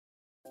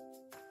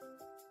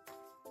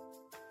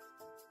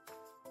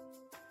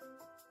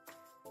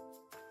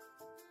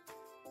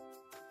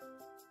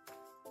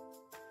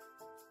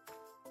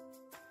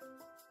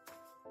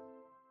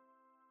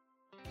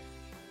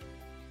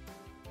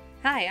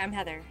Hi, I'm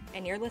Heather,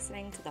 and you're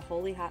listening to the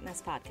Holy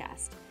Hotness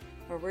Podcast,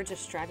 where we're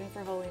just striving for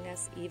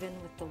holiness even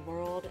with the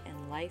world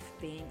and life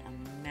being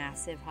a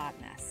massive hot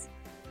mess.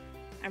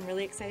 I'm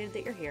really excited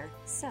that you're here,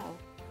 so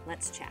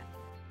let's chat.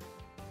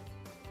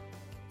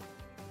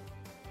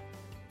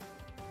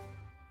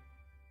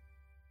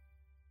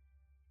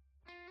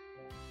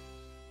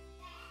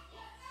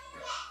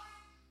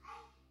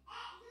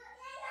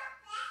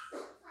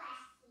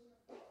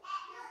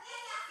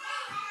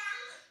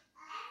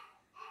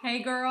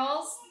 Hey,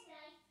 girls,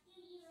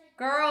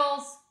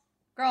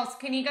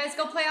 can you guys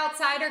go play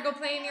outside or go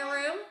play in your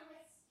room?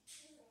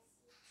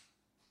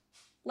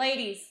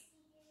 Ladies.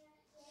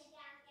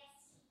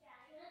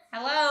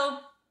 Hello?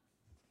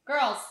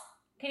 Girls,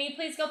 can you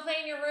please go play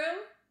in your room?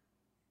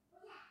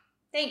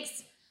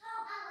 Thanks.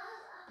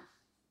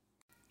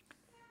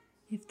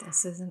 If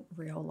this isn't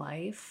real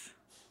life,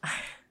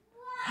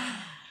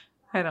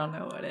 I don't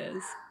know what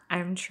is.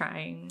 I'm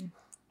trying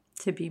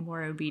to be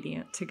more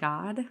obedient to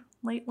God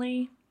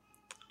lately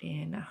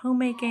in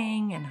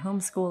homemaking and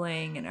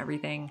homeschooling and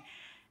everything.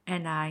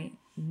 And I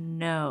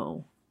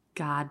know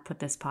God put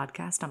this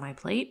podcast on my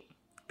plate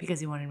because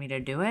he wanted me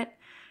to do it.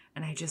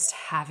 And I just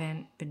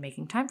haven't been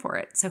making time for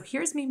it. So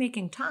here's me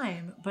making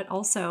time, but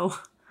also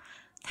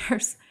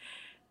there's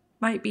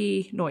might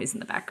be noise in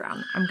the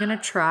background. I'm going to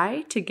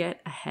try to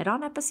get ahead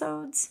on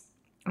episodes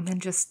and then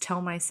just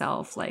tell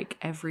myself like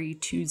every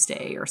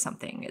Tuesday or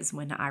something is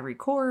when I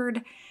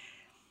record,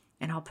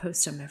 and I'll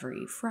post them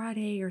every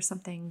Friday or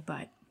something.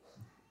 But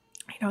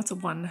I know it's a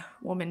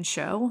one-woman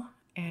show,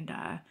 and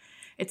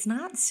it's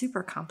not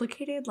super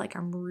complicated. Like,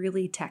 I'm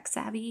really tech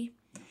savvy,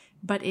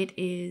 but it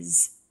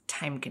is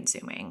time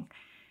consuming.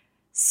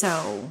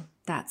 So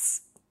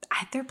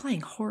they're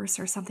playing horse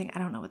or something. I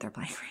don't know what they're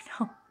playing right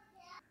now.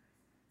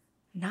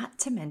 Not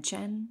to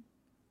mention,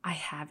 I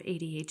have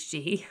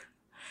ADHD.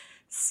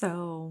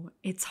 So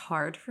it's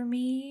hard for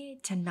me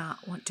to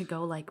not want to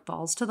go like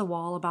balls to the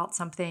wall about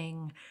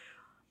something,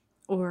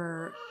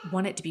 or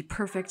want it to be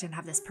perfect and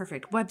have this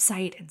perfect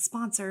website and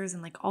sponsors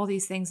and like all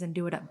these things and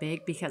do it up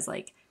big, because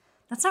like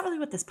that's not really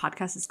what this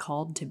podcast is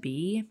called to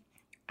be.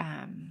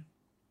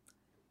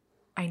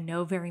 I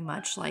know very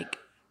much like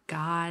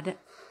God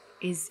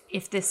is,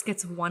 if this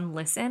gets one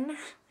listen,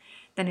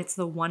 then it's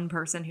the one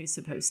person who's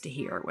supposed to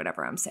hear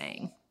whatever I'm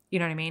saying. You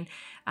know what I mean?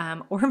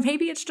 Or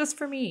maybe it's just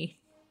for me,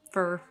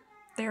 for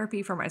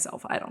therapy for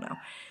myself. I don't know.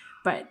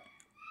 But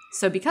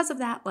so because of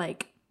that,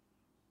 like,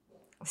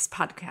 this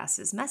podcast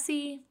is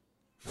messy.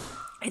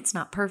 It's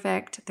not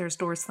perfect. There's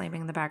doors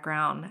slamming in the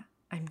background.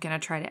 I'm going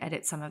to try to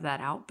edit some of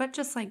that out, but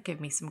just like give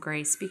me some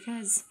grace,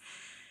 because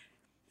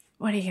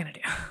what are you going to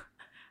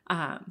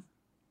do?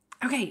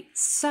 Okay,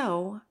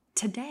 so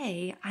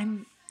today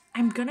I'm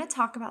going to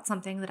talk about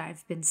something that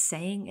I've been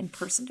saying in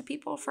person to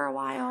people for a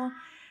while.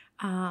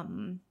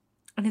 And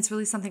it's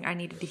really something I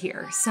needed to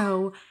hear.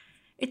 So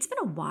it's been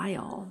a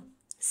while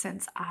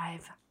since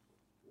I've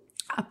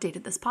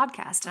updated this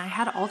podcast, and I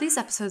had all these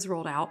episodes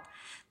rolled out.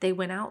 They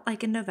went out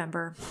like in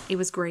November. It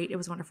was great. It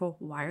was wonderful.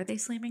 Why are they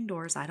slamming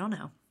doors? I don't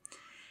know.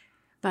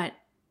 But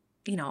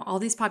you know, all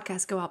these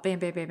podcasts go out bam,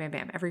 bam, bam, bam,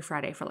 bam every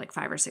Friday for like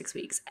 5 or 6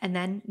 weeks. And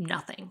then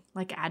nothing.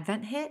 Like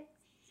Advent hit.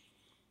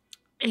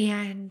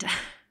 And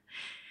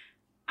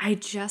I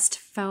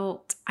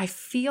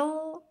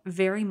feel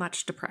very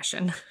much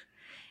depression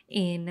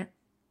in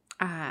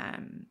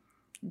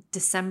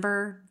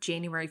December,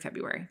 January,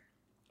 February.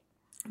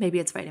 Maybe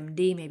it's vitamin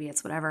D, maybe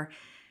it's whatever.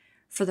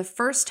 For the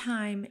first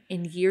time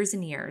in years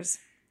and years,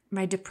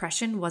 my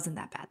depression wasn't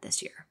that bad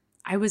this year.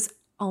 I was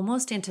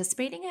almost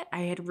anticipating it.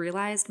 I had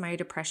realized my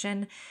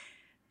depression,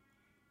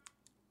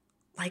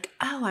 like,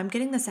 oh, I'm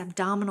getting this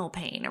abdominal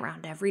pain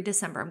around every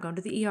December. I'm going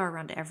to the ER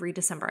around every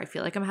December. I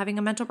feel like I'm having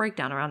a mental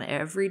breakdown around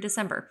every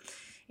December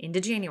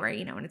into January,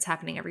 you know, and it's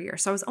happening every year.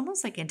 So I was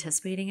almost like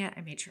anticipating it.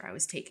 I made sure I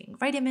was taking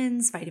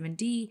vitamins, vitamin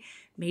D,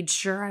 made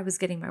sure I was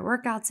getting my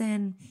workouts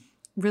in,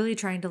 really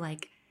trying to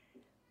like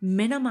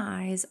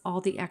minimize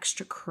all the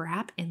extra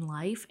crap in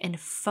life and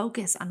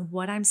focus on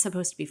what I'm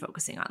supposed to be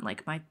focusing on.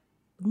 Like, my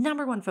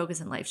number one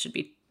focus in life should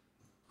be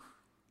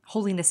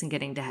holiness and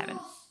getting to heaven.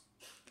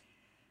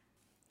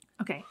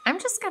 Okay, I'm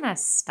just going to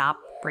stop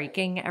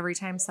breaking every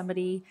time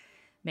somebody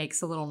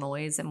makes a little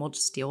noise, and we'll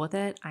just deal with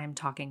it. I'm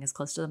talking as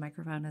close to the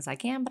microphone as I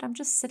can, but I'm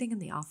just sitting in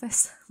the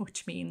office,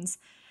 which means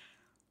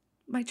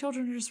my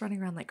children are just running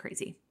around like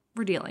crazy.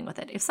 We're dealing with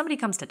it. If somebody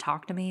comes to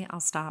talk to me, I'll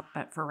stop.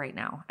 But for right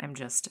now, I'm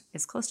just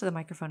as close to the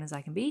microphone as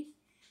I can be.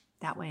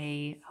 That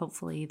way,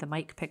 hopefully the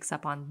mic picks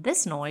up on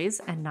this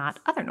noise and not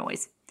other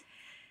noise.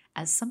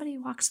 As somebody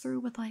walks through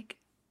with like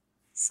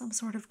some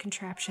sort of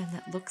contraption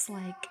that looks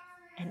like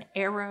an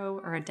arrow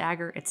or a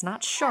dagger. It's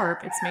not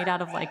sharp. It's made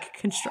out of like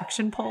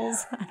construction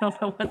poles. I don't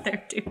know what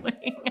they're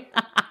doing.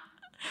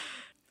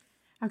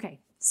 Okay,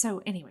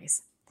 so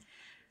anyways,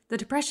 the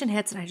depression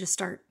hits and I just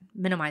start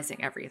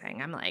minimizing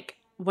everything. I'm like,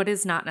 what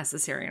is not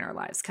necessary in our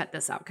lives? Cut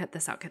this out, cut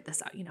this out, cut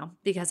this out, you know,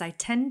 because I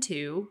tend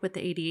to, with the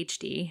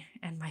ADHD,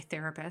 and my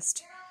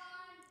therapist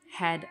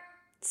had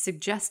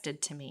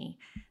suggested to me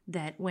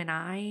that when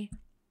I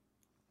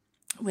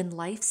when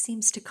life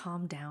seems to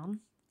calm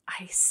down,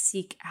 I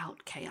seek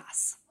out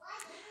chaos.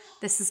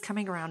 This is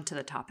coming around to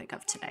the topic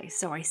of today.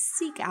 So I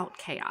seek out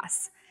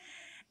chaos.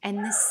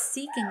 And this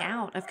seeking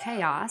out of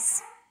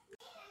chaos,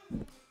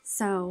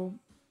 so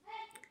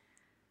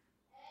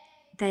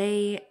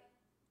I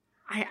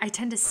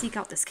tend to seek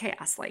out this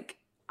chaos.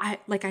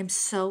 I'm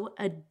so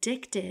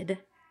addicted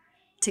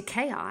to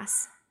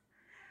chaos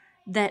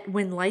that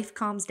when life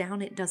calms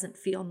down, it doesn't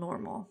feel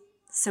normal.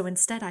 So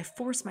instead, I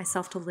force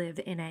myself to live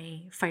in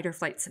a fight or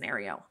flight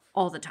scenario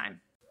all the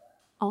time.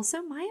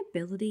 Also, my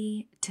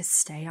ability to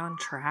stay on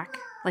track,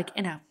 like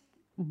in a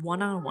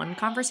one-on-one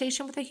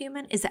conversation with a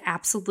human, is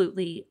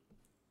absolutely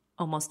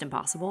almost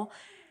impossible,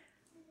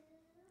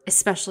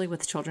 especially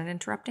with children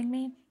interrupting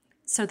me.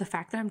 So the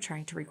fact that I'm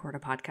trying to record a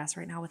podcast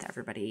right now with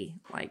everybody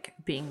like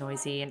being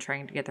noisy and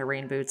trying to get their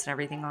rain boots and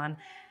everything on,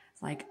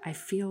 like I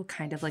feel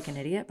kind of like an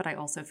idiot, but I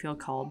also feel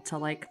called to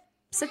like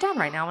sit down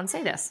right now and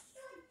say this.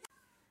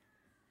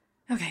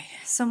 Okay,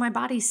 so my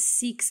brain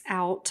seeks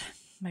out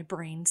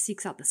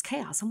this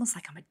chaos, almost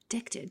like I'm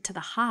addicted to the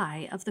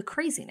high of the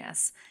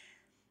craziness.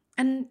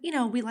 And,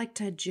 we like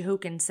to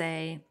joke and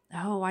say,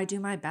 oh, I do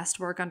my best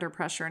work under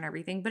pressure and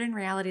everything. But in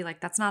reality,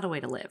 like that's not a way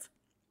to live.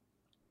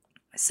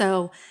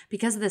 So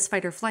because of this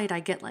fight or flight, I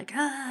get like,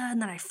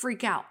 and then I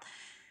freak out.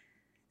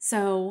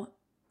 So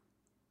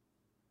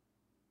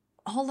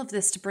all of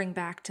this to bring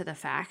back to the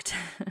fact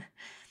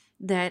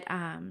that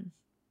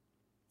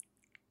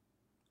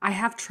I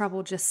have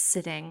trouble just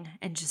sitting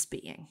and just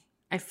being.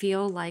 I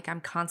feel like I'm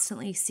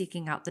constantly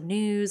seeking out the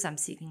news,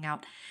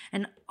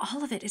 and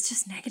all of it is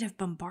just negative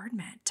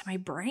bombardment to my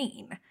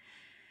brain.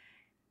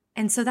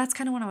 And so that's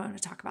kind of what I want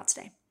to talk about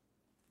today.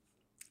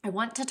 I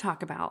want to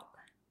talk about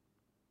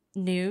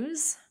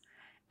news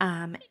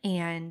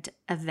and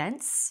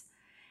events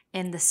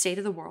in the state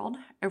of the world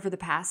over the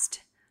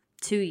past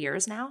 2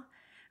 years now,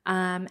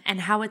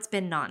 and how it's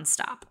been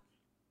nonstop.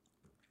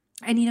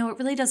 And, it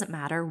really doesn't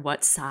matter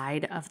what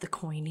side of the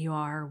coin you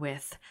are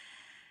with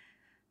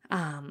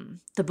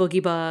the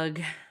boogie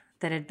bug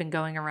that had been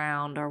going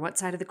around, or what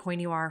side of the coin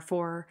you are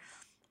for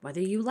whether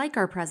you like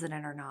our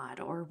president or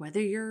not, or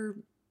whether you're,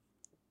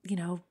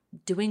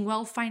 doing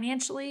well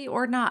financially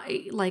or not,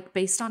 like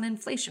based on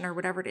inflation or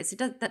whatever it is.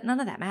 None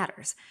of that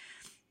matters.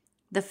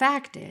 The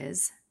fact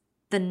is,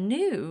 the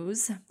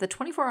news, the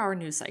 24-hour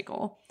news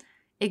cycle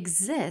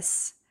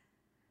exists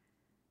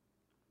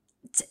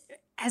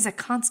as a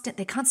constant.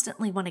 They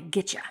constantly want to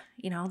get you,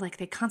 like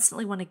they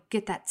constantly want to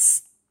get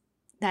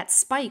that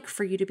spike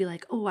for you to be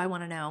like, oh, I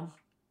want to know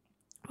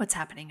what's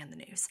happening in the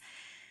news.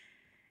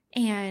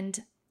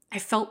 And I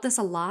felt this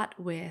a lot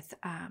with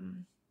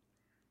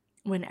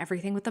when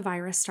everything with the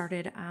virus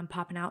started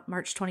popping out,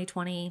 March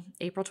 2020,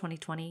 April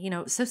 2020,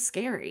 it was so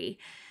scary.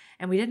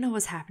 And we didn't know what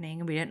was happening.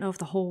 And we didn't know if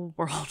the whole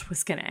world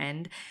was going to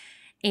end.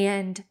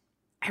 And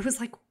I was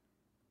like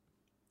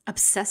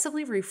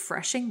obsessively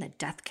refreshing the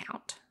death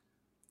count,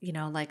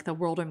 like the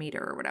Worldometer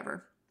or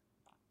whatever,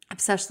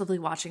 obsessively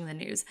watching the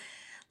news.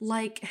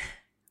 Like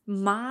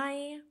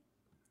my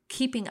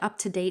keeping up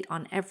to date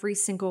on every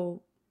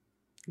single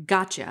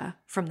gotcha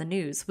from the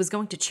news was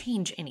going to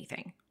change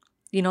anything.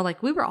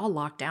 Like we were all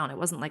locked down. It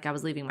wasn't like I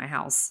was leaving my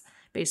house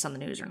based on the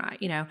news or not,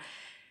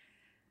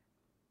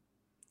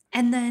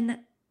 And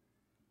then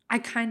I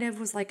kind of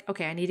was like,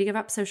 okay, I need to give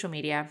up social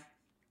media.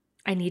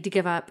 I need to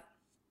give up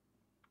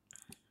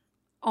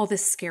all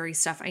this scary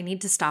stuff. I need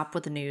to stop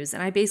with the news.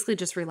 And I basically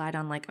just relied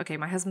on like, okay,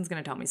 my husband's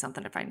going to tell me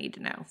something if I need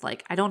to know.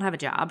 Like I don't have a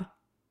job,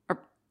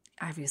 or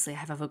obviously I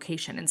have a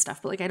vocation and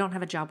stuff, but like I don't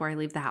have a job where I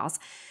leave the house.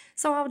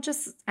 So I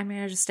just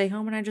stay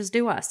home and I just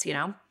do us,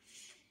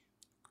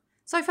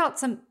 So I felt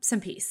some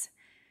peace.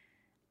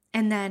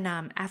 And then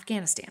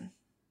Afghanistan,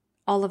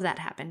 all of that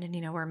happened.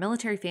 And, we're a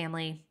military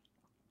family.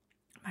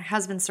 My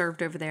husband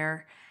served over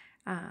there.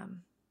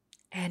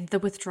 And the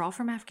withdrawal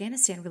from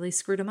Afghanistan really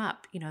screwed him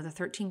up. The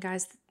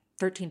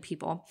 13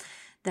 people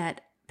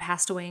that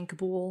passed away in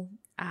Kabul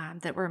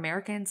that were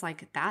Americans,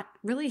 like that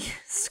really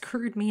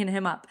screwed me and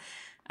him up.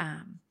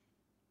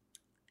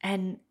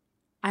 And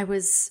I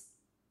was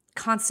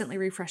constantly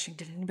refreshing.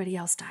 Did anybody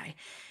else die?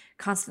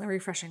 Constantly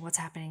refreshing what's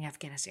happening in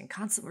Afghanistan,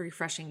 constantly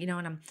refreshing, and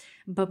I'm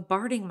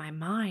bombarding my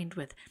mind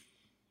with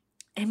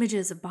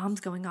images of bombs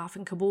going off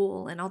in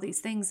Kabul and all these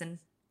things. And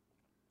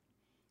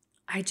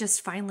I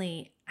just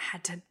finally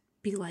had to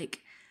be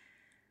like,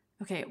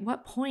 okay, at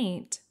what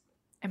point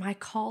am I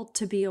called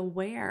to be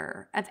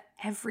aware of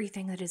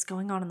everything that is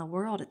going on in the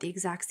world at the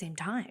exact same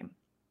time?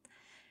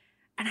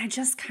 And I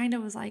just kind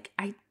of was like,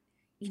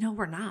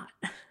 we're not.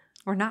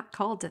 We're not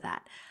called to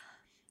that.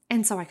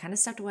 And so I kind of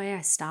stepped away.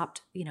 I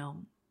stopped,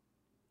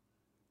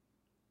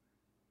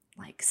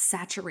 like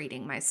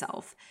saturating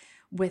myself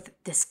with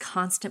this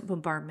constant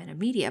bombardment of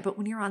media. But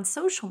when you're on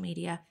social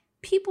media,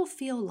 people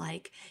feel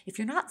like if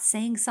you're not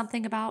saying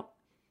something about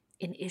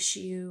an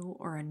issue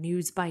or a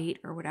news bite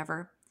or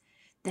whatever,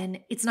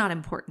 then it's not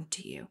important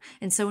to you.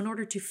 And so in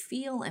order to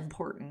feel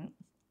important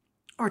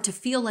or to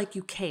feel like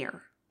you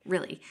care,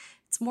 really,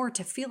 it's more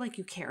to feel like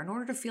you care. In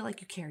order to feel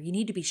like you care, you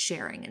need to be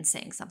sharing and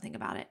saying something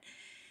about it.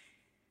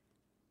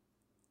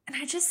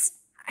 And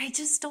I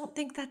just don't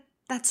think that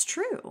that's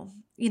true.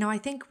 I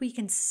think we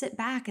can sit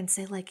back and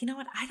say like, you know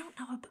what? I don't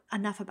know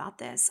enough about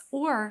this,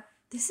 or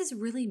this is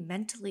really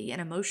mentally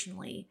and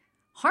emotionally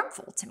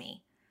harmful to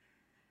me.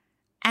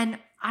 And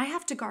I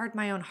have to guard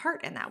my own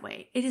heart in that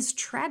way. It is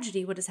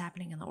tragedy what is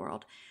happening in the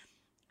world.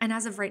 And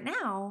as of right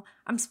now,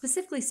 I'm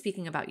specifically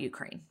speaking about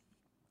Ukraine.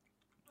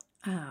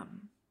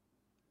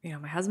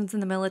 My husband's in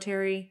the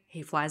military.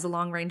 He flies a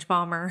long-range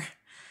bomber.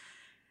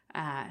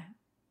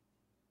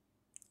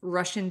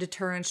 Russian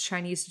deterrence,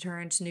 Chinese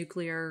deterrence,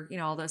 nuclear,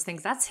 all those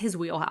things. That's his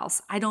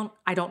wheelhouse. I don't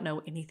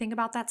know anything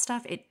about that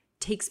stuff. It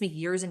takes me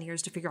years and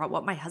years to figure out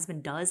what my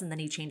husband does, and then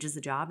he changes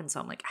the job. And so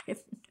I'm like, I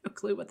have no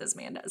clue what this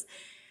man does.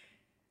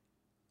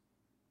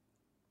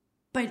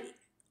 But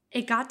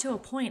it got to a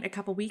point a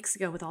couple weeks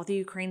ago with all the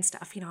Ukraine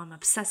stuff. I'm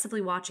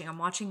obsessively watching. I'm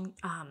watching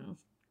on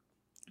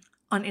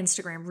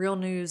Instagram, real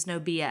news, no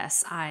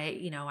BS.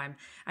 I'm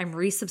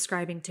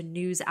resubscribing to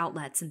news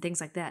outlets and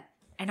things like that.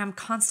 And I'm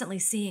constantly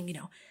seeing,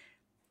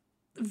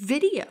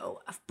 video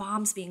of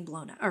bombs being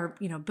blown up, or,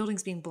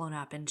 buildings being blown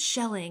up and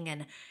shelling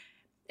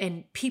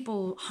and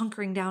people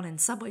hunkering down in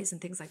subways and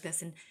things like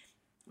this. And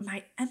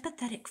my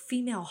empathetic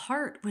female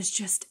heart was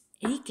just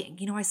aching.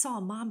 I saw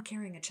a mom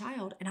carrying a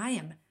child, and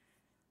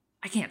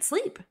I can't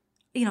sleep.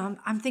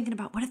 I'm thinking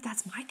about, what if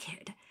that's my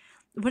kid?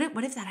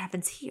 What if that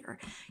happens here?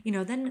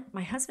 Then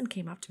my husband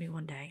came up to me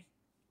one day,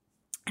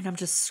 and I'm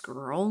just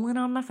scrolling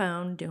on my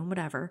phone, doing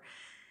whatever.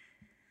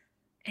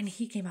 And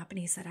he came up and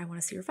he said, I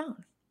want to see your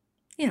phone.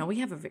 We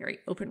have a very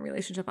open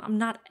relationship. I'm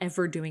not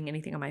ever doing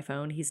anything on my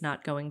phone. He's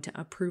not going to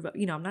approve of,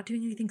 I'm not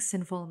doing anything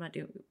sinful. I'm not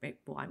doing,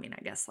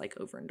 I guess like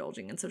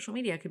overindulging in social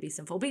media could be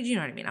sinful, but you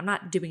know what I mean? I'm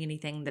not doing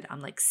anything that I'm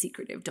like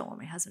secretive. Don't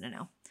want my husband to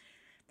know.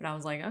 But I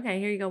was like, okay,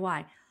 here you go.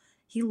 Why?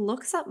 He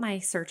looks up my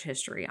search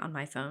history on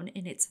my phone,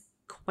 and it's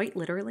quite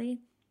literally,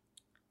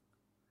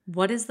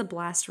 what is the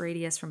blast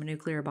radius from a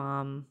nuclear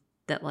bomb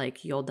that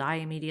like you'll die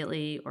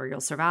immediately or you'll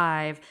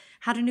survive?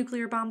 How do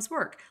nuclear bombs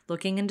work?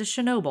 Looking into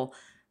Chernobyl,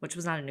 which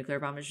was not a nuclear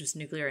bomb, it was just a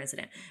nuclear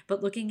incident,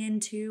 but looking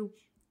into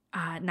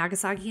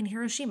Nagasaki and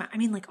Hiroshima.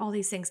 Like all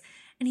these things.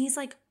 And he's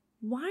like,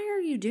 why are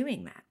you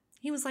doing that?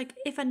 He was like,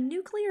 if a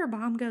nuclear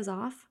bomb goes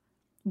off,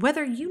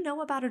 whether you know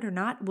about it or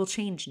not, will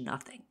change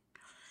nothing.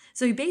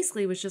 So he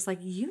basically was just like,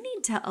 you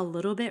need to a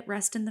little bit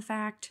rest in the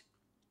fact.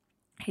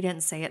 He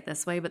didn't say it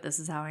this way, but this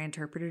is how I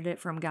interpreted it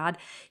from God.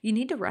 You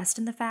need to rest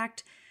in the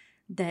fact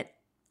that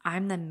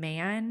I'm the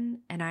man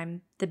and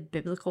I'm the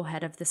biblical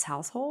head of this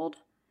household.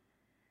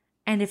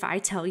 And if I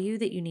tell you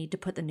that you need to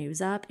put the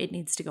news up, it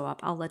needs to go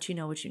up. I'll let you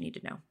know what you need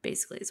to know,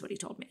 basically is what he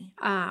told me.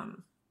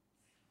 And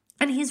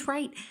he's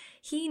right.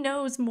 He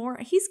knows more.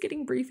 He's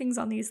getting briefings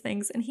on these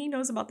things, and he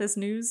knows about this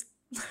news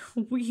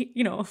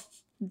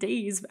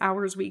days,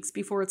 hours, weeks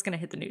before it's going to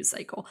hit the news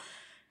cycle.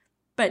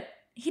 But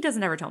he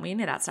doesn't ever tell me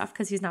any of that stuff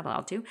because he's not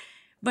allowed to.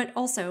 But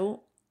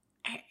also,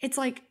 it's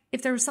like,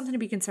 if there was something to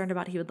be concerned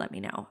about, he would let me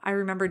know. I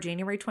remember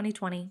January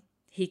 2020,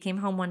 he came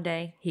home one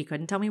day. He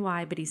couldn't tell me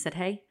why, but he said,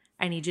 hey,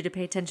 I need you to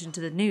pay attention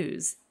to the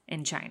news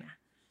in China.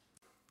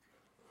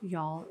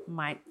 Y'all,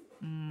 my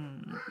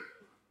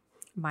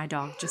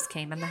dog just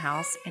came in the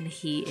house, and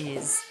he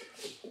is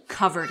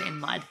covered in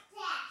mud.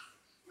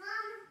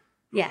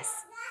 Yes.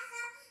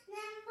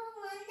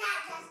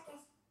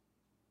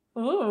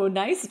 Oh,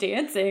 nice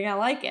dancing. I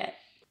like it.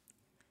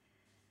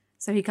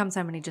 So he comes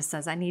home and he just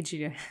says, I need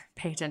you to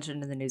pay attention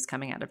to the news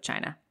coming out of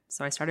China.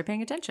 So I started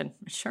paying attention.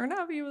 Sure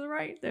enough, he was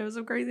right. There was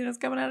some craziness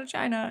coming out of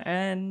China,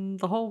 and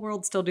the whole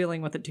world's still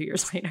dealing with it 2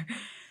 years later.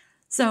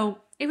 So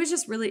it was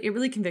just it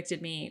really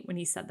convicted me when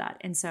he said that.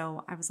 And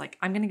so I was like,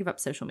 I'm going to give up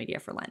social media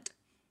for Lent.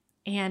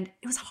 And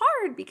it was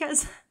hard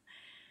because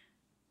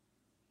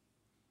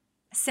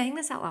saying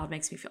this out loud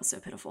makes me feel so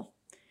pitiful.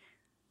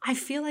 I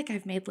feel like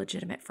I've made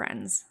legitimate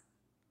friends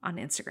on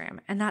Instagram,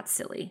 and that's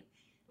silly.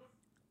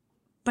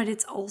 But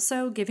it's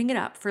also, giving it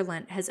up for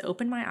Lent has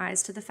opened my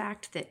eyes to the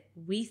fact that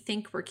we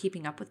think we're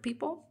keeping up with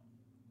people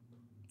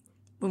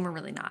when we're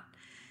really not.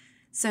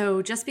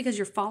 So just because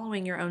you're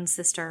following your own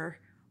sister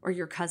or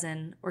your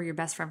cousin or your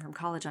best friend from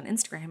college on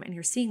Instagram, and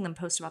you're seeing them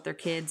post about their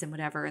kids and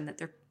whatever, and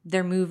that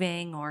they're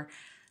moving or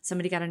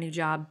somebody got a new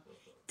job,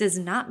 does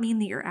not mean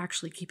that you're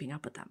actually keeping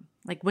up with them.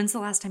 Like, when's the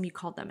last time you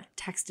called them,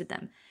 texted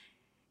them,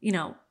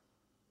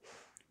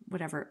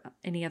 whatever,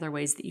 any other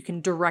ways that you can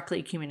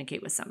directly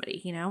communicate with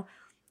somebody,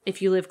 if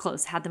you live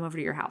close, had them over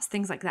to your house,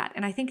 things like that.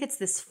 And I think it's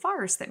this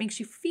farce that makes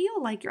you feel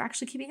like you're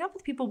actually keeping up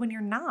with people when you're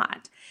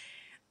not.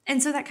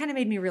 And so that kind of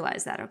made me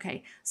realize that,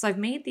 okay, so I've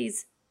made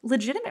these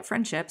legitimate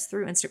friendships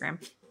through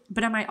Instagram,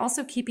 but am I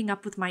also keeping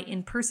up with my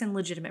in-person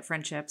legitimate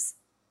friendships?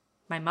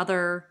 My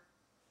mother.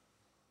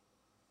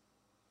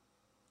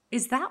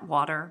 Is that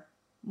water?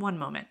 One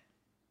moment.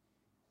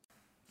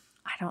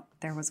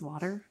 There was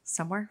water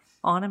somewhere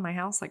on in my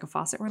house, like a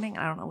faucet running.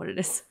 I don't know what it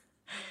is.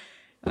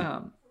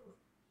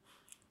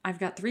 I've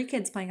got 3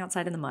 kids playing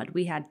outside in the mud.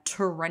 We had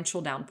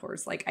torrential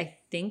downpours. Like, I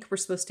think we're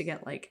supposed to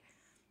get like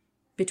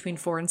between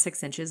 4 and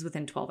 6 inches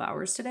within 12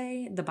 hours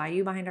today. The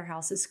bayou behind our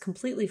house is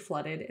completely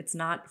flooded. It's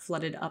not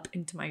flooded up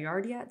into my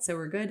yard yet, so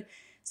we're good.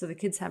 So the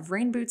kids have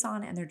rain boots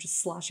on and they're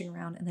just sloshing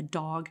around, and the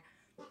dog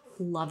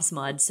loves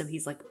mud. So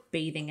he's like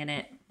bathing in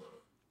it.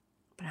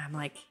 But I'm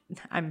like,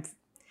 I'm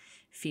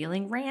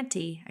feeling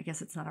ranty. I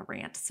guess it's not a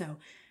rant.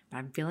 But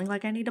I'm feeling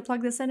like I need to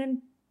plug this in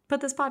and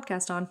put this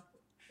podcast on.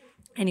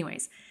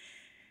 Anyways,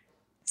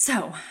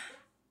 so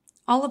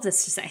all of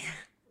this to say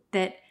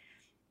that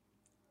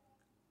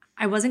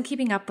I wasn't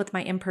keeping up with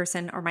my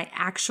in-person or my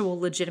actual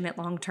legitimate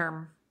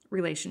long-term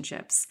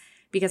relationships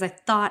because I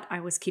thought I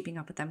was keeping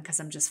up with them because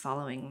I'm just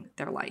following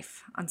their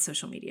life on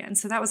social media. And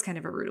so that was kind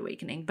of a rude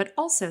awakening. But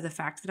also the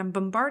fact that I'm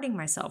bombarding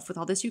myself with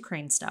all this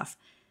Ukraine stuff,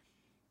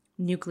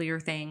 nuclear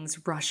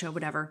things, Russia,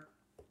 whatever,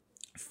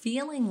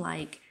 feeling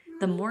like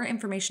the more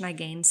information I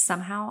gain,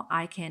 somehow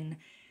I can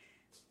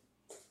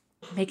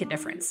make a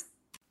difference.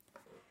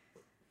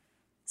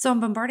 So I'm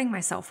bombarding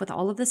myself with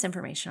all of this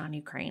information on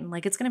Ukraine,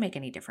 like it's going to make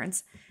any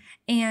difference.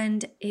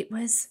 And it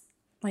was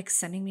like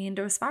sending me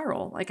into a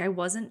spiral. Like I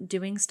wasn't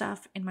doing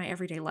stuff in my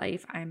everyday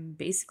life. I'm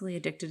basically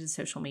addicted to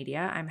social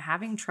media. I'm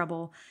having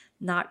trouble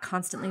not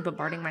constantly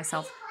bombarding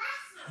myself.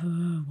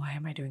 Why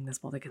am I doing this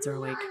while the kids are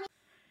awake?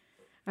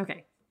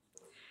 Okay.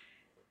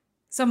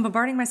 So I'm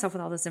bombarding myself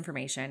with all this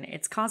information.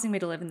 It's causing me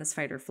to live in this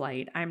fight or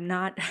flight. I'm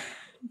not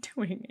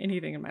doing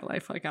anything in my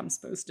life like I'm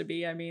supposed to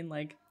be. I mean,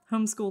 like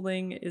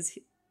homeschooling is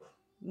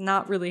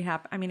not really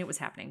I mean, it was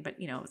happening, but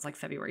it's like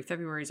February.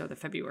 Februarys are the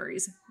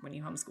Februarys when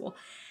you homeschool.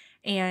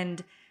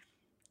 And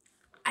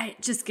I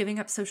just giving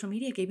up social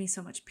media gave me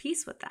so much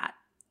peace with that.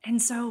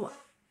 And so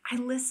I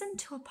listened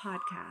to a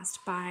podcast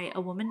by a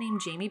woman named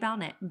Jamie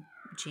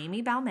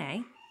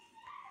Balmain.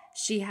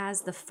 She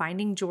has the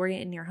Finding Joy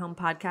in Your Home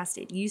podcast.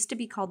 It used to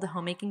be called the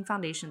Homemaking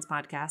Foundations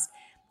podcast.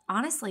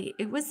 Honestly,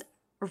 it was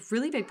a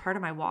really big part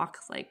of my walk,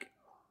 like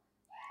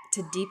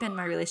to deepen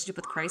my relationship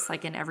with Christ,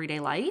 like in everyday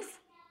life.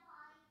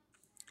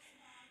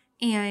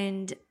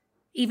 And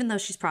even though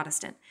she's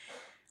Protestant,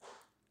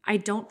 I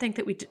don't think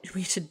that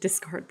we should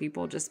discard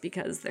people just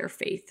because their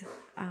faith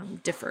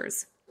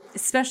differs,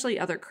 especially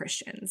other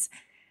Christians.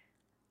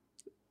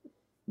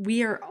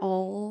 We are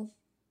all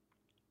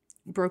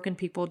broken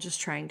people just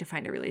trying to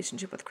find a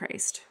relationship with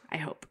Christ, I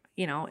hope,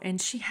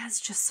 and she has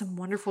just some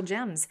wonderful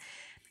gems.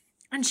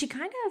 And she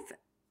kind of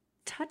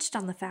touched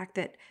on the fact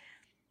that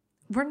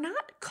we're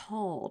not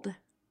called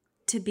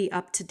to be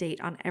up to date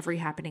on every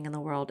happening in the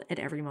world at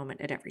every moment,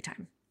 at every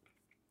time.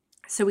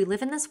 So we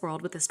live in this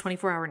world with this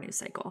 24-hour news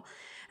cycle.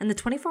 And the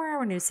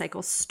 24-hour news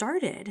cycle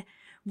started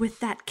with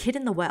that kid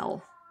in the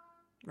well,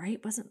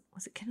 right? Was it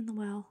kid in the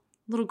well?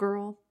 Little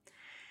girl.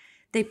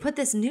 They put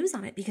this news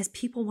on it because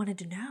people wanted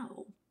to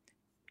know,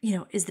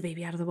 is the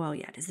baby out of the well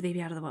yet? Is the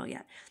baby out of the well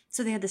yet?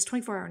 So they had this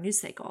 24-hour news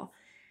cycle.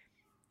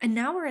 And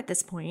now we're at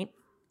this point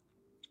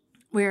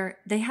where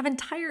they have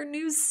entire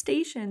news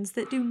stations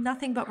that do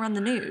nothing but run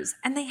the news,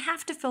 and they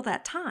have to fill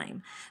that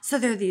time. So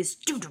there are these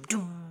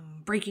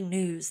breaking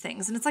news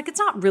things, and it's like, it's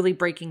not really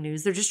breaking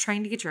news. They're just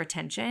trying to get your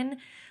attention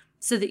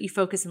so that you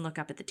focus and look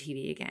up at the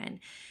TV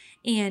again.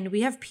 And we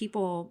have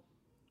people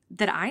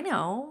that I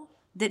know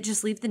that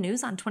just leave the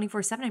news on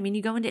 24/7. I mean,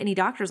 you go into any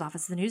doctor's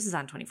office, the news is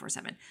on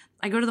 24/7.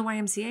 I go to the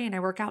YMCA and I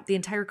work out. The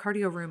entire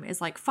cardio room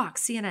is like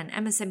Fox, CNN,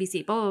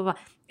 MSNBC, blah, blah,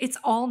 blah. It's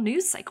all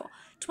news cycle,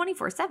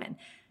 24/7.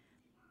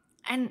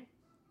 And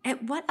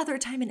at what other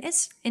time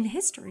in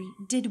history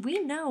did we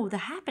know the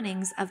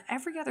happenings of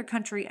every other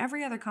country,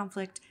 every other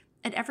conflict,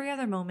 at every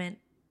other moment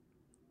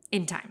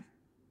in time?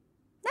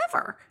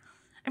 Never.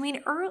 I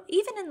mean,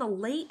 even in the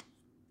late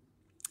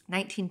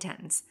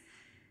 1910s,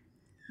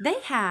 they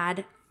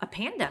had a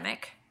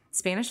pandemic,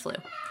 Spanish flu.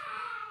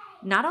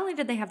 Not only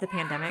did they have the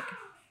pandemic.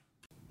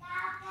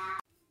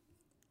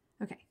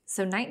 Okay,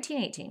 so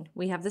 1918,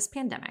 we have this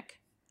pandemic.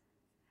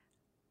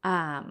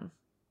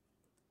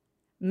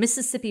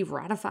 Mississippi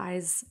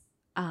ratifies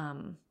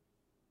an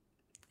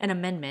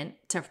amendment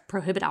to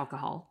prohibit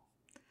alcohol.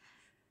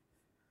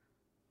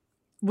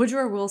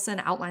 Woodrow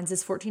Wilson outlines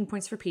his 14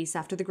 points for peace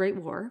after the Great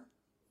War.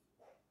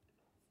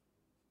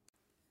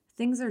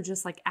 Things are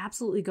just like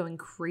absolutely going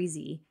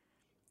crazy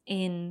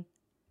in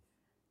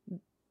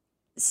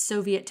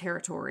Soviet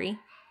territory.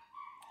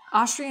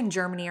 Austria and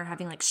Germany are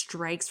having like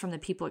strikes from the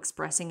people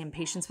expressing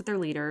impatience with their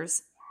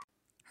leaders.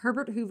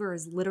 Herbert Hoover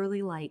is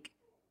literally like,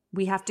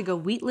 we have to go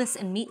wheatless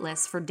and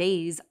meatless for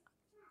days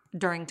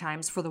during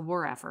times for the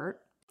war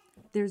effort.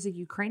 There's a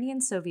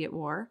Ukrainian-Soviet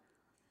war.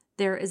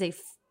 There is a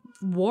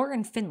war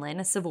in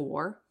Finland, a civil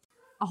war.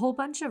 A whole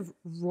bunch of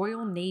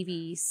Royal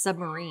Navy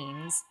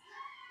submarines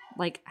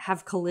like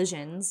have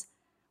collisions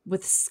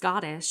with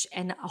Scottish,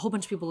 and a whole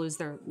bunch of people lose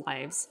their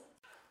lives.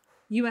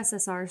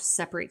 USSR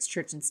separates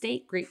church and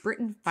state. Great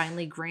Britain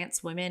finally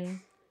grants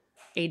women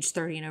age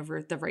 30 and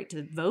over the right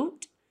to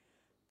vote.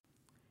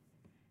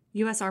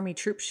 U.S. Army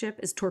troop ship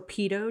is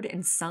torpedoed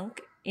and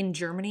sunk in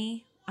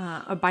Germany,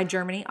 by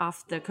Germany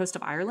off the coast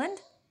of Ireland.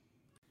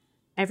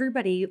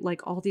 Everybody,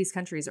 like all these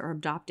countries, are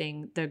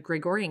adopting the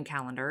Gregorian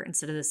calendar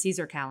instead of the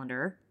Caesar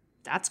calendar.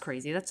 That's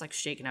crazy. That's like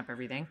shaking up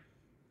everything.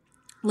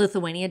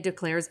 Lithuania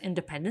declares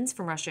independence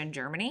from Russia and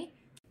Germany.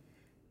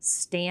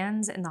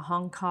 stands in the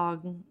Hong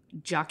Kong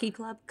Jockey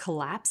Club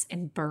collapse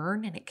and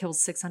burn and it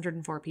kills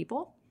 604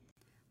 people.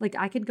 Like,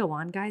 I could go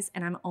on, guys,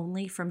 and I'm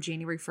only from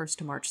January 1st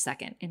to March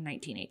 2nd in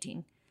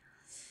 1918.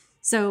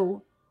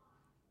 So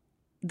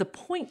the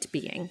point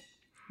being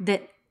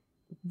that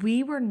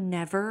we were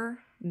never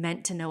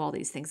meant to know all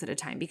these things at a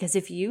time, because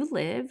if you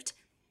lived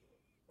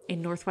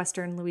in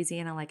northwestern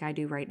Louisiana like I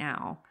do right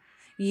now,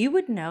 you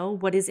would know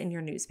what is in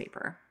your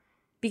newspaper,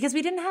 because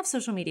we didn't have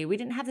social media. We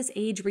didn't have this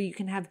age where you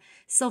can have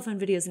cell phone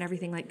videos and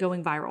everything like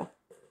going viral.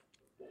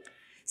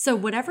 So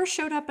whatever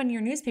showed up on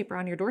your newspaper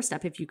on your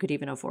doorstep, if you could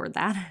even afford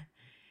that,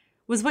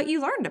 was what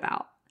you learned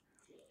about.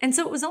 And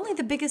so it was only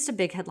the biggest of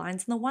big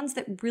headlines and the ones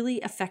that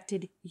really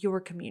affected your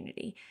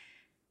community.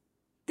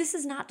 This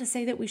is not to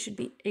say that we should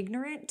be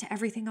ignorant to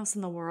everything else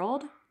in the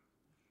world,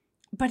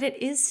 but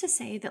it is to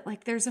say that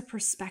like there's a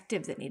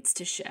perspective that needs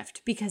to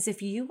shift, because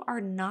if you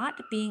are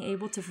not being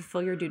able to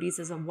fulfill your duties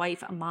as a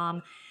wife, a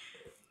mom,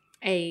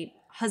 a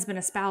husband,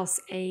 a spouse,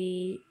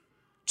 a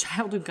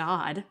child of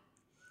God,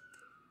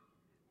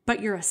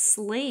 but you're a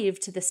slave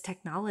to this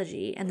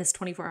technology and this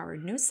 24-hour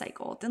news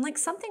cycle, then like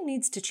something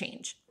needs to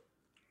change.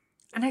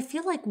 And I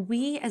feel like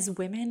we as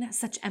women,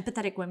 such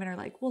empathetic women, are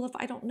like, well, if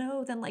I don't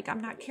know, then like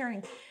I'm not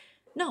caring.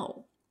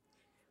 No.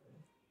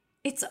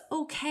 It's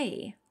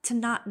okay to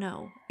not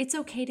know. It's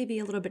okay to be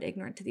a little bit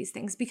ignorant to these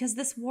things, because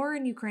this war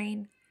in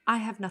Ukraine, I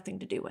have nothing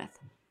to do with.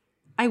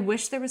 I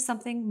wish there was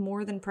something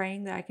more than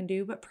praying that I can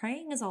do, but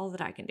praying is all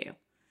that I can do.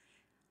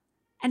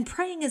 And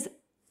praying is,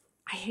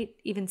 I hate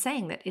even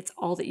saying that it's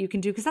all that you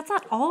can do, because that's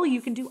not all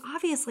you can do.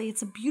 Obviously,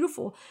 it's a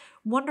beautiful,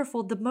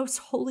 wonderful, the most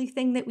holy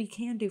thing that we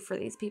can do for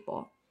these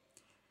people.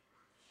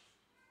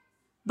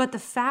 But the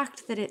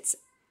fact that it's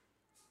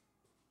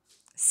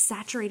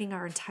saturating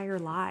our entire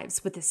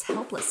lives with this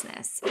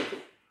helplessness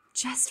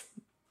just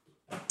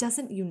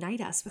doesn't unite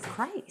us with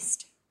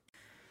Christ.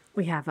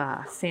 We have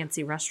a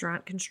fancy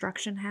restaurant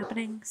construction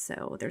happening,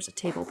 so there's a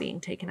table being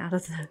taken out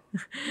of the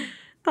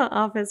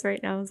office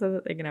right now so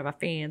that they can have a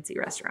fancy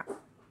restaurant.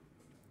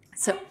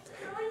 So,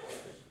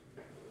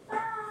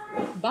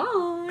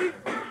 bye.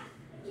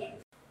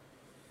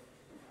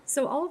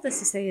 So all of this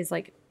to say is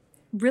like,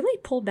 really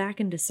pull back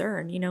and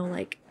discern,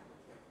 like,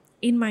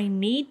 in my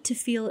need to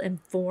feel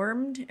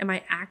informed, am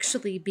I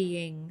actually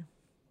being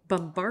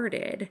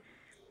bombarded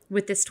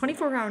with this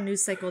 24-hour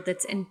news cycle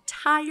that's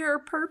entire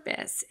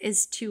purpose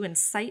is to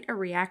incite a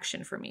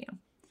reaction from you?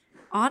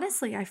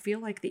 Honestly, I feel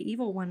like the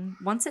evil one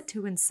wants it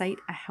to incite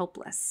a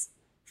helpless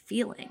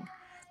feeling.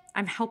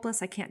 I'm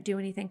helpless. I can't do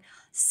anything.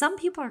 Some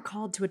people are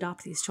called to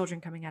adopt these children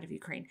coming out of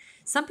Ukraine.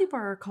 Some people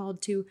are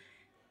called to,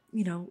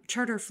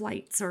 charter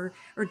flights or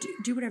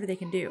do whatever they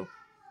can do.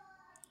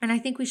 And I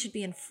think we should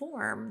be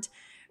informed.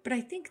 But I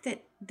think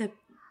that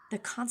the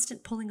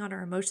constant pulling on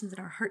our emotions and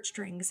our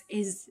heartstrings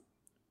is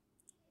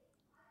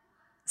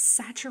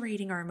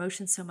saturating our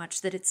emotions so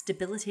much that it's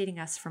debilitating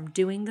us from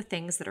doing the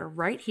things that are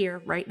right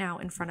here, right now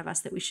in front of us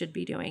that we should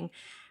be doing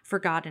for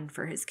God and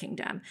for his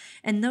kingdom.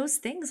 And those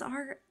things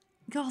are,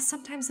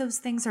 sometimes those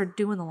things are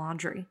doing the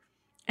laundry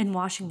and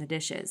washing the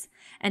dishes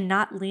and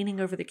not leaning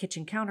over the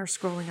kitchen counter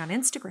scrolling on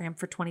Instagram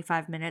for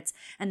 25 minutes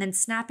and then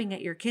snapping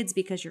at your kids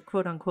because you're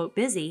quote unquote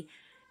busy,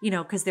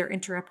 because they're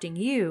interrupting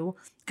you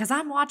because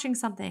I'm watching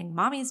something.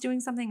 Mommy's doing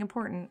something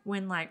important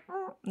when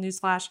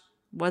newsflash,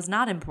 was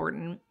not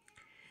important.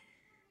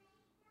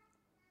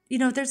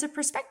 There's a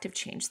perspective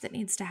change that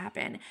needs to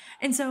happen.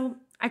 And so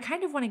I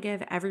kind of want to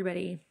give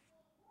anybody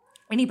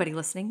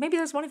listening, maybe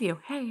there's one of you,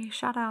 hey,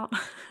 shout out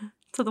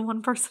to the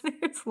one person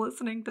who's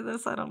listening to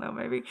this. I don't know,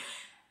 maybe.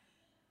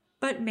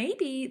 But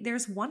maybe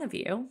there's one of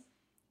you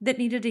that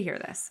needed to hear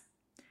this.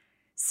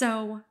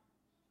 So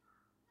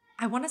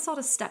I want us all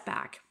to step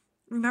back.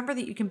 Remember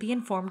that you can be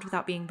informed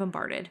without being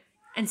bombarded.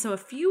 And so a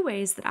few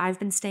ways that I've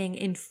been staying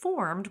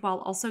informed while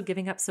also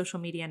giving up social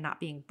media and not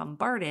being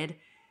bombarded,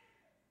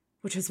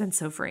 which has been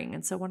so freeing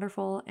and so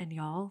wonderful. And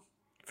y'all,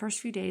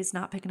 first few days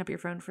not picking up your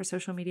phone for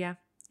social media,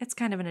 it's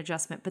kind of an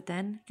adjustment. But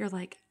then you're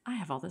like, I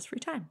have all this free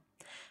time.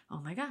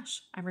 Oh my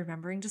gosh, I'm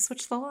remembering to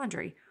switch the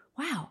laundry.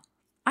 Wow,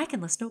 I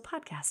can listen to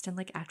a podcast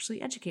and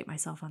actually educate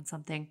myself on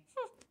something.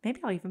 Maybe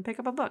I'll even pick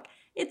up a book.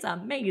 It's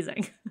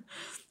amazing.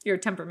 Your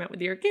temperament with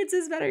your kids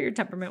is better. Your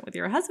temperament with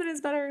your husband is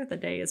better. The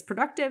day is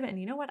productive. And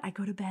you know what? I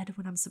go to bed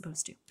when I'm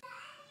supposed to.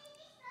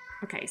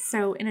 Okay,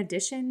 so in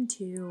addition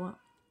to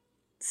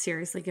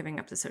seriously giving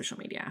up the social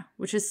media,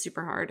 which is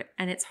super hard,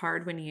 and it's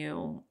hard when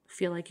you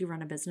feel like you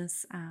run a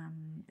business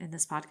in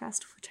this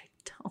podcast, which I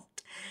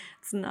don't.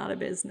 It's not a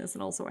business,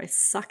 and also I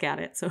suck at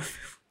it. So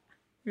if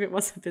it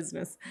was a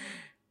business,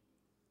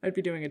 I'd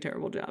be doing a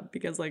terrible job,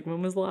 because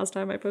when was the last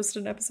time I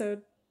posted an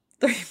episode?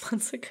 3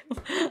 months ago.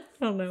 I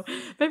don't know.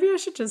 Maybe I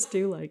should just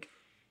do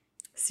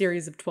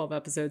series of 12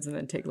 episodes and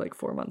then take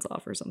 4 months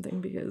off or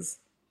something, because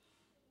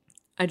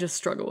I just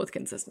struggle with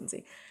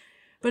consistency.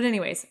 But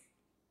anyways,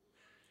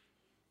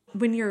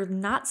 when you're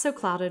not so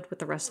clouded with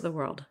the rest of the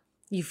world,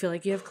 you feel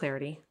like you have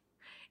clarity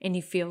and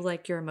you feel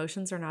like your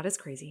emotions are not as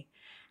crazy,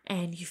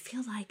 and you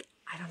feel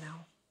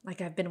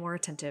I've been more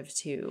attentive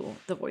to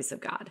the voice of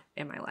God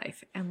in my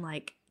life, and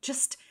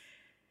just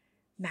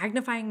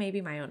magnifying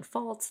maybe my own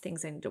faults,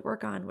 things I need to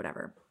work on,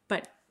 whatever.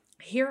 But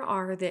here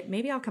are that,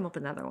 maybe I'll come up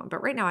with another one.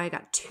 But right now I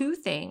got 2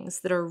 things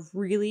that are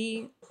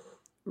really,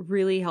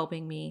 really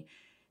helping me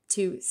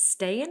to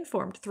stay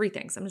informed. 3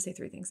 things. I'm going to say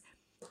 3 things.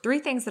 3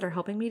 things that are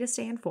helping me to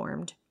stay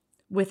informed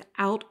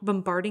without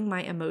bombarding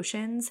my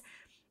emotions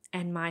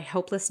and my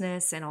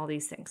helplessness and all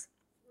these things.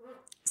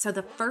 So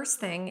the first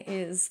thing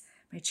is,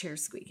 my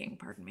chair's squeaking,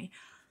 pardon me.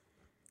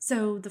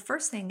 So the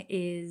first thing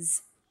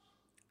is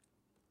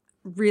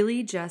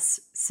really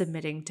just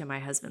submitting to my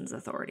husband's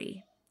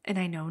authority. And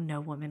I know no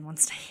woman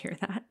wants to hear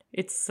that.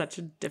 It's such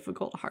a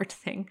difficult, hard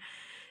thing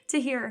to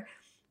hear,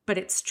 but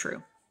it's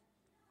true.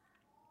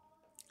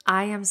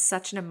 I am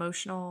such an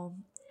emotional,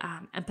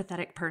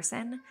 empathetic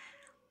person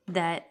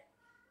that,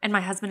 and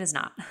my husband is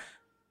not.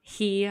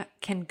 He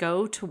can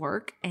go to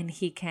work and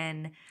he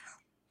can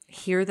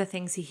hear the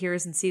things he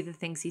hears and see the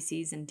things he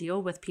sees and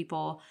deal with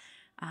people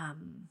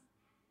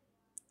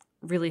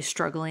really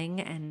struggling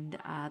and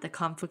the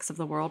conflicts of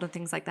the world and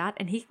things like that.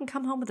 And he can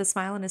come home with a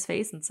smile on his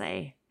face and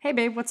say, "Hey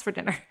babe, what's for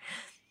dinner?"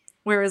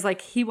 Whereas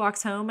like he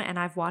walks home and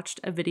I've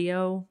watched a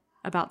video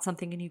about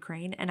something in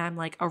Ukraine and I'm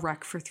like a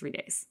wreck for 3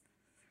 days.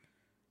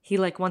 He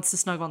like wants to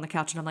snuggle on the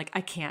couch and I'm like,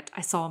 I can't.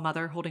 I saw a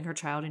mother holding her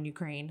child in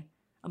Ukraine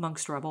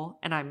amongst rubble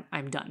and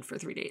I'm done for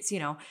 3 days, you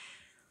know?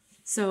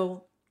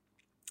 So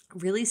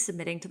really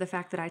submitting to the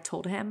fact that I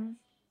told him,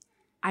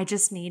 I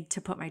just need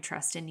to put my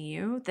trust in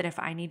you, that if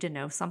I need to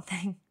know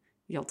something,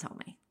 you'll tell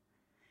me,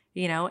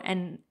 you know?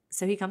 And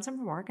so he comes in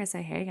from work. I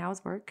say, "Hey, how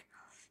was work?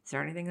 Is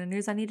there anything in the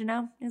news I need to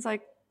know?" He's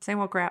like, "Same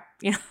old crap,"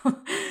 you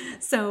know?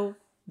 So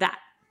that.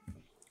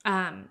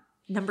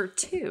 Number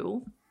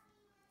 2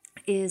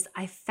 is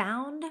I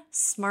found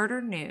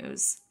Smarter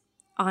News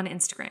on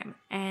Instagram.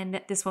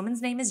 And this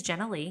woman's name is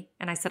Jenna Lee.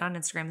 And I said on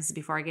Instagram, this is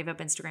before I gave up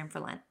Instagram for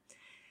Lent.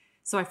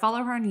 So I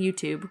follow her on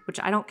YouTube, which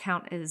I don't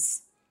count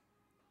as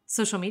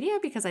social media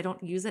because I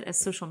don't use it as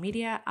social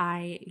media.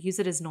 I use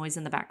it as noise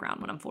in the background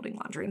when I'm folding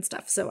laundry and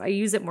stuff. So I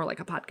use it more like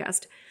a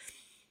podcast.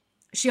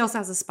 She also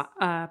has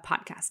a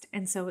podcast.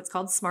 And so it's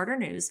called Smarter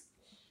News.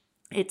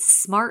 It's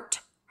Smarter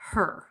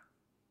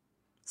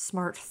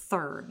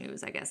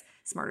News, I guess.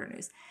 Smarter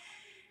News.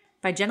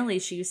 By Jenna Lee.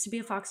 She used to be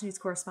a Fox News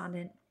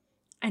correspondent.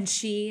 And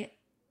she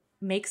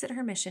makes it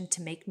her mission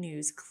to make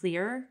news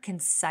clear,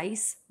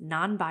 concise,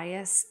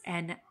 non-biased,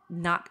 and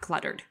not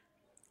cluttered.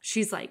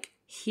 She's like,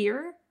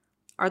 here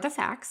are the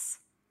facts.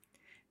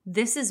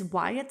 This is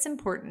why it's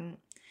important.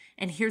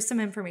 And here's some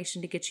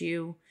information to get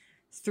you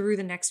through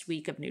the next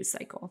week of news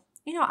cycle.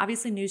 You know,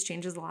 obviously news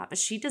changes a lot, but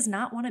she does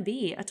not want to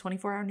be a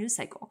 24-hour news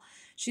cycle.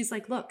 She's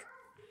like, look,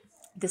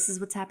 this is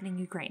what's happening in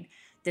Ukraine.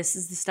 This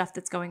is the stuff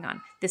that's going on.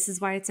 This is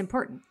why it's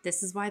important.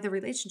 This is why the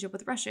relationship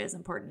with Russia is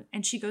important.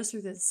 And she goes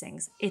through those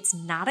things. It's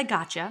not a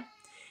gotcha.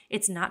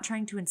 It's not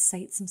trying to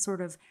incite some sort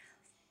of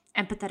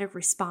empathetic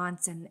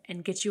response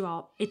and get you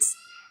all. It's,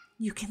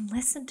 you can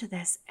listen to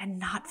this and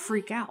not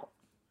freak out.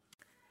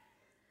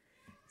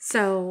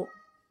 So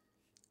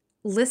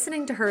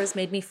listening to her has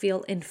made me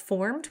feel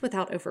informed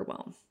without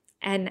overwhelm.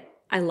 And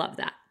I love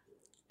that.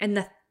 And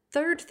the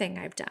third thing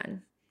I've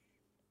done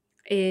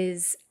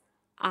is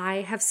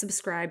I have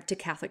subscribed to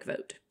Catholic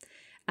Vote.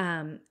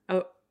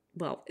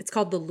 It's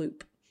called The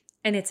Loop.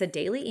 And it's a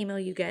daily email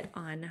you get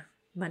on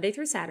Monday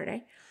through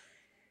Saturday.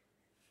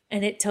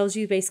 And it tells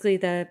you basically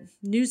the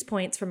news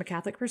points from a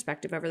Catholic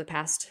perspective over the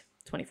past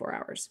 24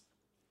 hours.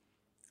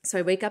 So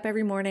I wake up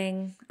every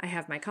morning. I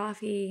have my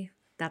coffee.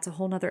 That's a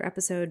whole nother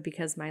episode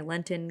because my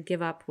Lenten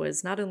give up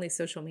was not only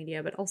social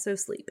media, but also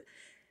sleep.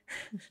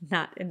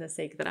 Not in the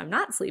sake that I'm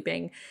not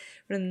sleeping,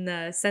 but in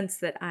the sense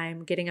that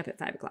I'm getting up at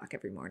 5 o'clock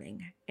every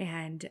morning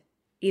and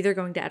either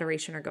going to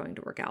adoration or going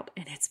to work out.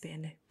 And it's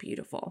been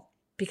beautiful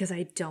because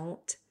I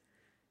don't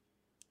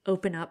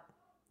open up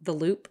the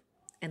Loop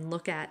and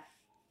look at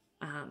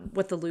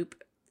what the Loop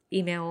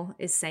email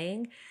is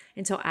saying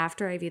until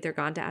after I've either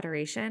gone to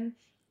adoration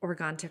or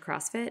gone to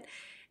CrossFit.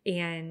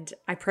 And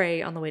I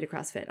pray on the way to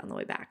CrossFit on the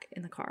way back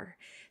in the car.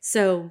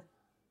 So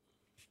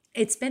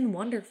it's been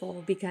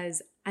wonderful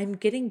because I'm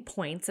getting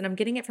points and I'm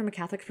getting it from a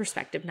Catholic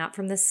perspective, not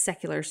from the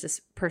secular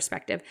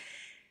perspective,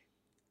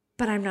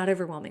 but I'm not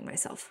overwhelming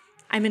myself.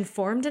 I'm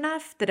informed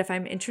enough that if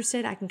I'm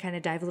interested, I can kind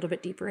of dive a little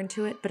bit deeper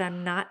into it, but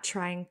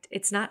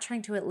it's not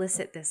trying to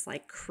elicit this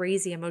like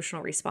crazy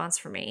emotional response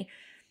from me.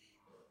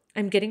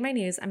 I'm getting my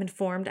news. I'm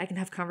informed. I can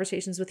have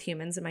conversations with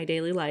humans in my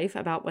daily life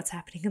about what's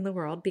happening in the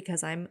world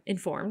because I'm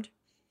informed.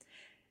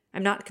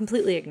 I'm not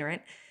completely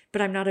ignorant,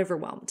 but I'm not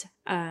overwhelmed.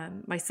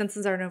 My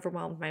senses aren't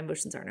overwhelmed. My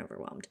emotions aren't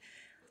overwhelmed.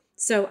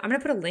 So I'm going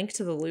to put a link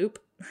to the Loop.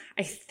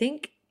 I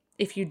think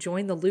if you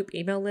join the Loop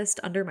email list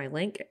under my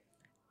link,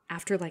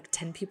 after like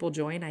 10 people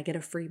join, I get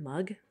a free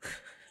mug,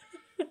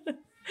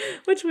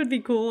 which would be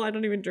cool. I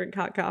don't even drink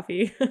hot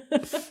coffee.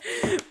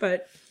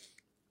 But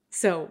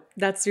so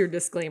that's your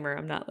disclaimer.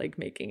 I'm not like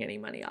making any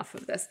money off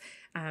of this.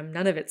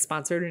 None of it's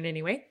sponsored in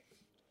any way.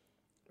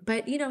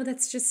 But you know,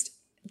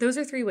 those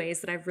are 3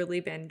 ways that I've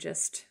really been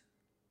just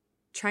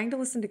trying to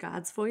listen to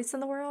God's voice in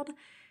the world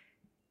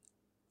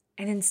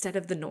and instead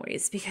of the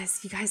noise,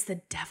 because you guys,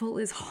 the devil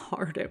is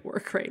hard at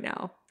work right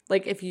now.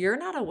 Like, if you're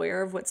not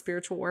aware of what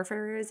spiritual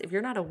warfare is, if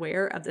you're not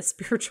aware of the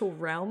spiritual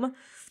realm,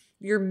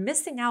 you're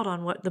missing out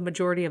on what the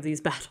majority of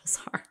these battles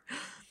are.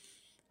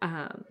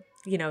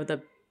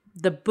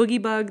 The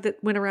boogie bug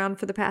that went around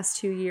for the past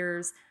 2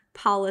 years,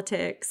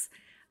 politics,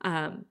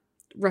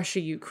 Russia,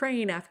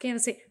 Ukraine,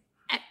 Afghanistan,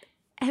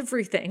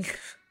 everything.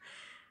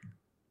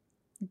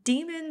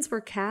 Demons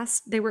were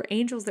they were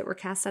angels that were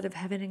cast out of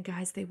heaven, and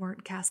guys, they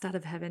weren't cast out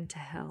of heaven to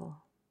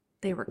hell.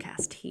 They were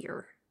cast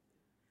here.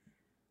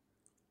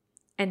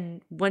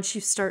 And once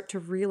you start to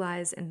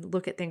realize and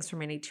look at things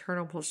from an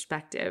eternal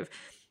perspective,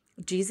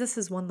 Jesus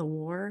has won the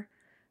war,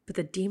 but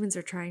the demons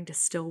are trying to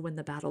still win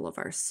the battle of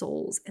our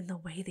souls. And the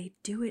way they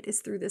do it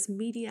is through this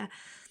media.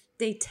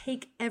 They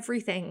take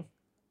everything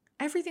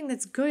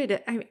that's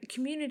good,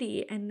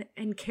 community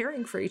and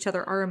caring for each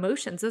other, our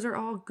emotions, those are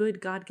all good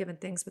God-given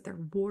things, but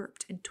they're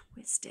warped and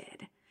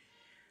twisted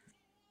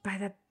by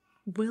the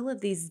will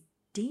of these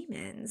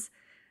demons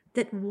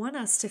that want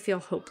us to feel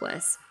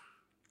hopeless,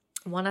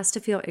 want us to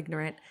feel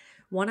ignorant,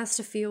 want us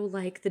to feel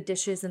like the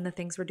dishes and the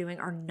things we're doing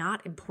are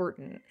not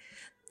important.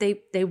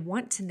 They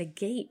want to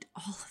negate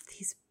all of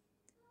these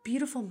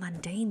beautiful,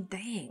 mundane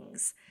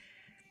things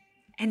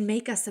and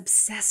make us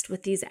obsessed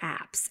with these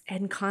apps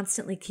and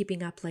constantly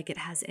keeping up like it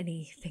has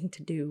anything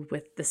to do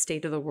with the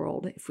state of the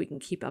world, if we can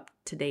keep up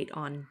to date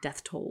on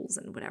death tolls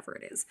and whatever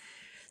it is.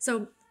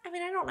 So, I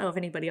don't know if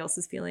anybody else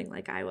is feeling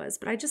like I was,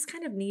 but I just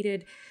kind of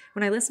needed,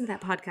 when I listened to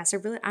that podcast,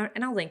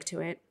 and I'll link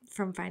to it,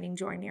 from Finding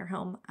Joy Near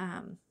Home.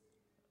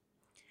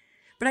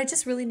 But I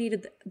just really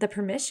needed the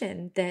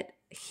permission that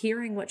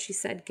hearing what she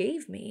said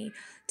gave me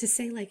to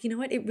say, like, you know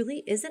what, it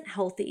really isn't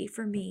healthy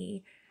for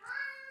me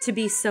to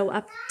be so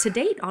up to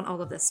date on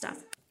all of this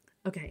stuff.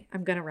 Okay,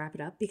 I'm going to wrap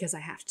it up because I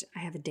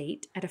have a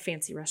date at a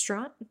fancy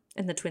restaurant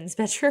in the twins'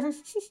 bedroom.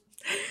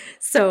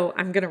 So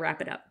I'm going to wrap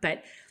it up.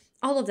 But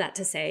all of that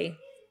to say,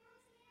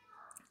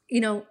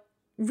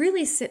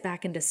 really sit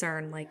back and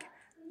discern, like,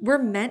 we're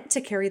meant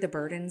to carry the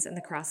burdens and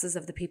the crosses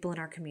of the people in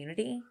our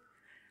community,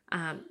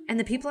 and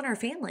the people in our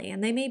family,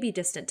 and they may be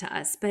distant to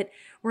us, but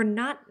we're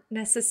not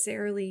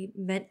necessarily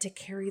meant to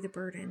carry the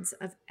burdens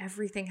of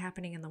everything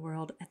happening in the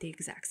world at the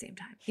exact same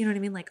time. You know what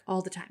I mean? Like,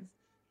 all the time.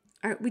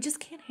 We just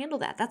can't handle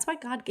that. That's why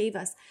God gave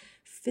us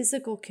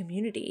physical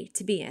community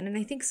to be in. And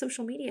I think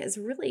social media is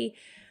really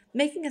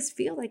making us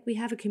feel like we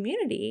have a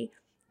community,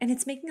 and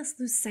it's making us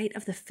lose sight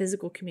of the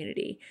physical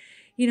community.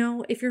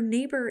 If your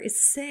neighbor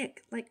is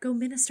sick, like, go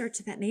minister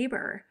to that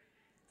neighbor.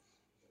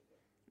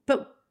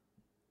 But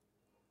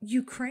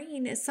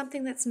Ukraine is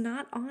something that's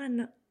not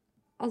on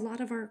a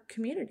lot of our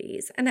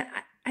communities. And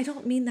I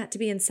don't mean that to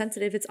be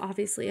insensitive. It's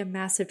obviously a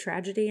massive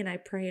tragedy, and I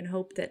pray and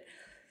hope that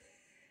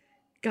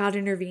God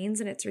intervenes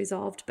and it's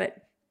resolved.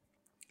 But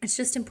it's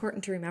just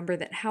important to remember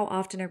that how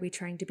often are we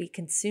trying to be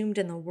consumed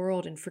in the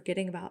world and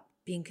forgetting about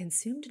being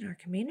consumed in our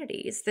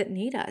communities that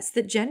need us,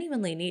 that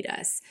genuinely need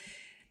us.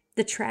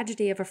 The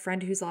tragedy of a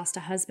friend who's lost a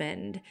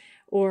husband,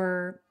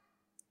 or,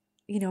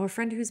 a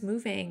friend who's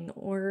moving,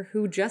 or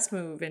who just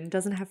moved and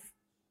doesn't have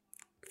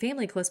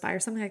family close by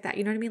or something like that.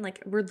 You know what I mean?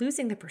 Like, we're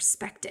losing the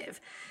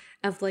perspective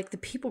of, like, the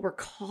people we're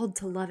called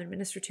to love and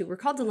minister to. We're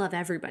called to love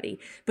everybody,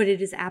 but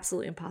it is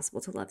absolutely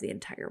impossible to love the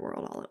entire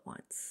world all at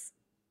once.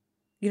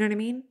 You know what I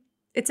mean?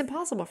 It's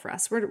impossible for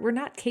us. We're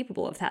not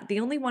capable of that.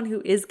 The only one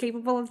who is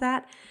capable of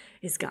that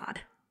is God.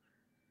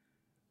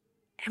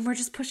 And we're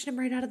just pushing him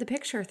right out of the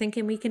picture,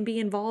 thinking we can be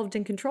involved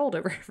and controlled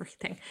over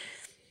everything.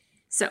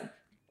 So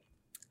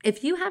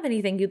if you have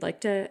anything you'd like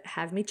to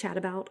have me chat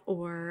about,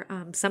 or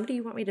somebody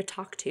you want me to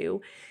talk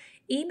to,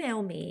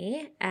 email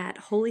me at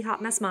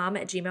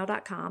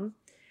holyhotmessmom@gmail.com,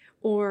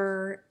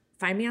 or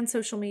find me on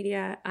social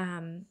media.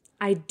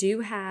 I do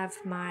have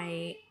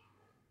my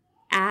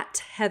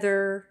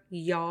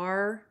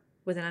 @HeatherYar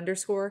with an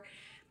underscore.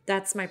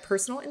 That's my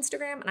personal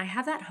Instagram, and I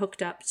have that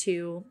hooked up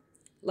to,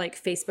 like,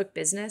 Facebook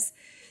Business,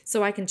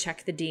 so I can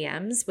check the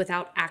DMs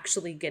without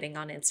actually getting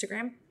on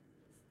Instagram.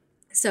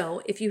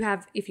 So if you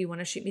want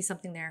to shoot me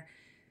something there,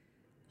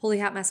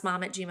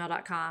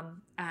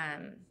 holyhotmessmom@gmail.com.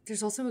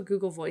 There's also a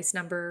Google Voice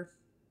number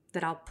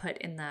that I'll put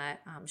in the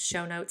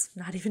show notes.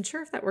 Not even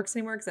sure if that works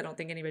anymore, because I don't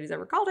think anybody's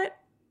ever called it.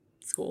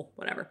 It's cool,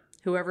 whatever.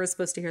 Whoever is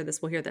supposed to hear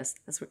this will hear this.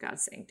 That's what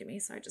God's saying to me,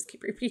 so I just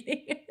keep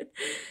repeating it.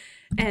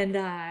 And,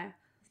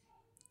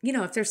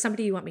 if there's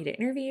somebody you want me to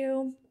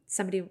interview,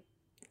 something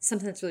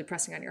that's really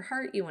pressing on your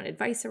heart, you want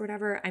advice or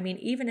whatever,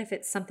 even if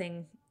it's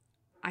something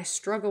I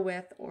struggle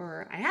with,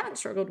 or I haven't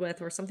struggled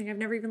with, or something I've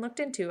never even looked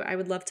into, I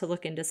would love to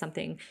look into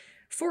something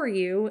for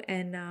you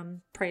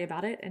and pray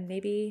about it, and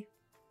maybe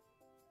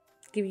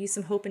give you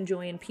some hope and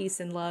joy and peace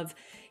and love,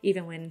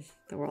 even when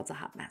the world's a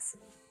hot mess.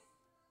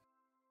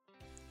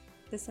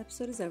 This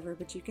episode is over,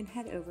 but you can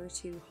head over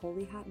to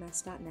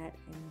holyhotmess.net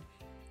and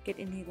get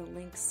any of the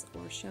links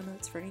or show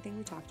notes for anything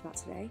we talked about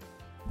today.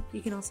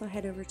 You can also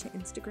head over to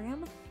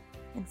Instagram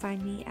and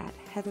find me at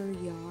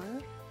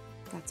HeatherYar.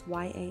 That's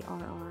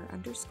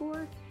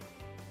YARR_,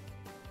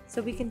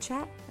 so we can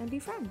chat and be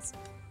friends.